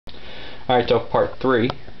Alright, so part 3,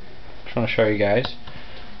 just want to show you guys,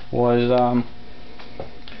 was,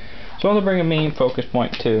 so I want to bring a main focus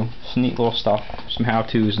point too, some neat little stuff, some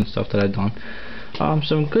how-tos and stuff that I've done.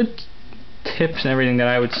 Some good tips and everything that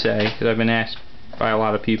I would say, because I've been asked by a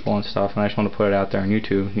lot of people and stuff, and I just want to put it out there on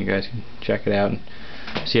YouTube, you guys can check it out and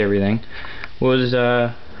see everything, was,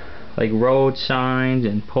 like road signs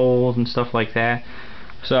and poles and stuff like that.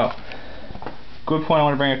 So, good point I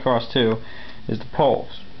want to bring across too, is the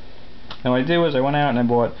poles. And what I did was I went out and I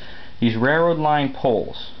bought these railroad line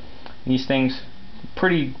poles. These things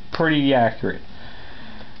pretty accurate.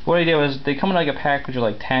 What I did was they come in like a package of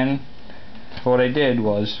like 10. So what I did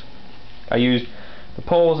was I used the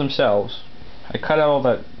poles themselves. I cut out all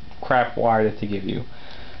that crap wire that they give you,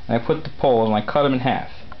 and I put the poles and I cut them in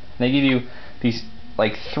half. And they give you these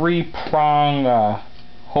like 3-prong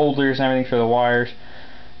holders and everything for the wires.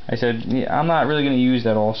 I said, yeah, I'm not really going to use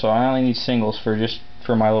that also. I only need singles for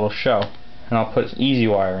my little show, and I'll put easy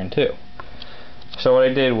wire in too. So what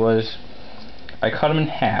I did was I cut them in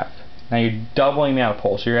half. Now you're doubling the amount of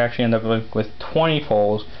poles, so you actually end up with 20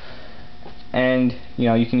 poles, and you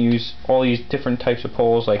know, you can use all these different types of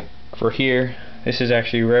poles. Like for here, this is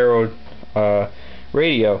actually railroad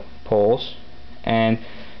radio poles, and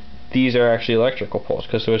these are actually electrical poles,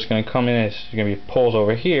 because so what's going to come in is there's going to be poles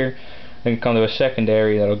over here, then come to a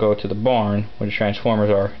secondary that'll go to the barn where the transformers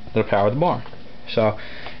are that'll power the barn. So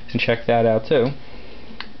you can check that out too.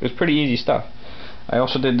 It was pretty easy stuff. I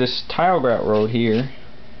also did this tile grout road here.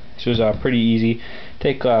 This was pretty easy.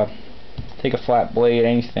 Take a flat blade,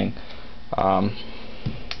 anything, and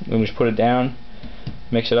just put it down,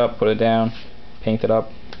 mix it up, put it down, paint it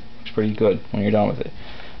up. It's pretty good when you're done with it.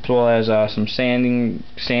 As well as some sand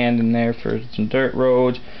in there for some dirt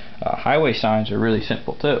roads. Highway signs are really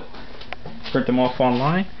simple too. Print them off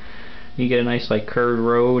online. You get a nice like curved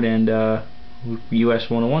road and US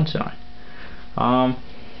 101 sign.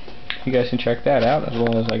 You guys can check that out, as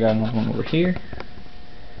well as I got another one over here.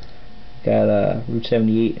 Got Route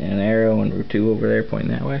 78 and an arrow, and Route 2 over there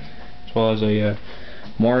pointing that way. As well as a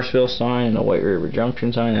Morrisville sign and a White River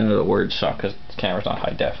Junction sign. I know the words suck because the camera's not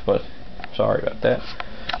high def, but sorry about that.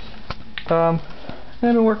 I've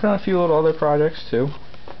been working on a few little other projects too.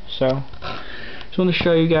 So, just want to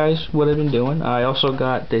show you guys what I've been doing. I also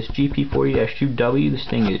got this GP40-2W. This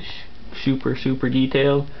thing is super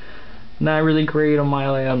detailed. Not really great on my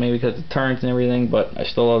layout, maybe because of the turns and everything, but I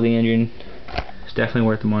still love the engine. It's definitely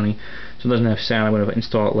worth the money. So it doesn't have sound. I'm going to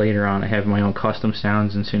install it later on. I have my own custom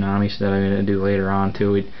sounds in Tsunami that I'm going to do later on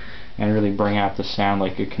to it, and really bring out the sound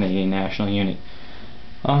like a Canadian national unit.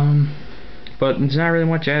 But there's not really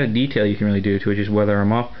much added detail you can really do to it. Just weather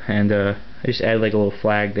them up, and I just add like a little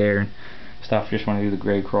flag there and stuff. Just want to do the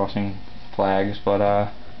grade crossing flags, but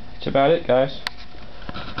that's about it, guys,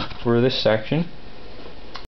 for this section.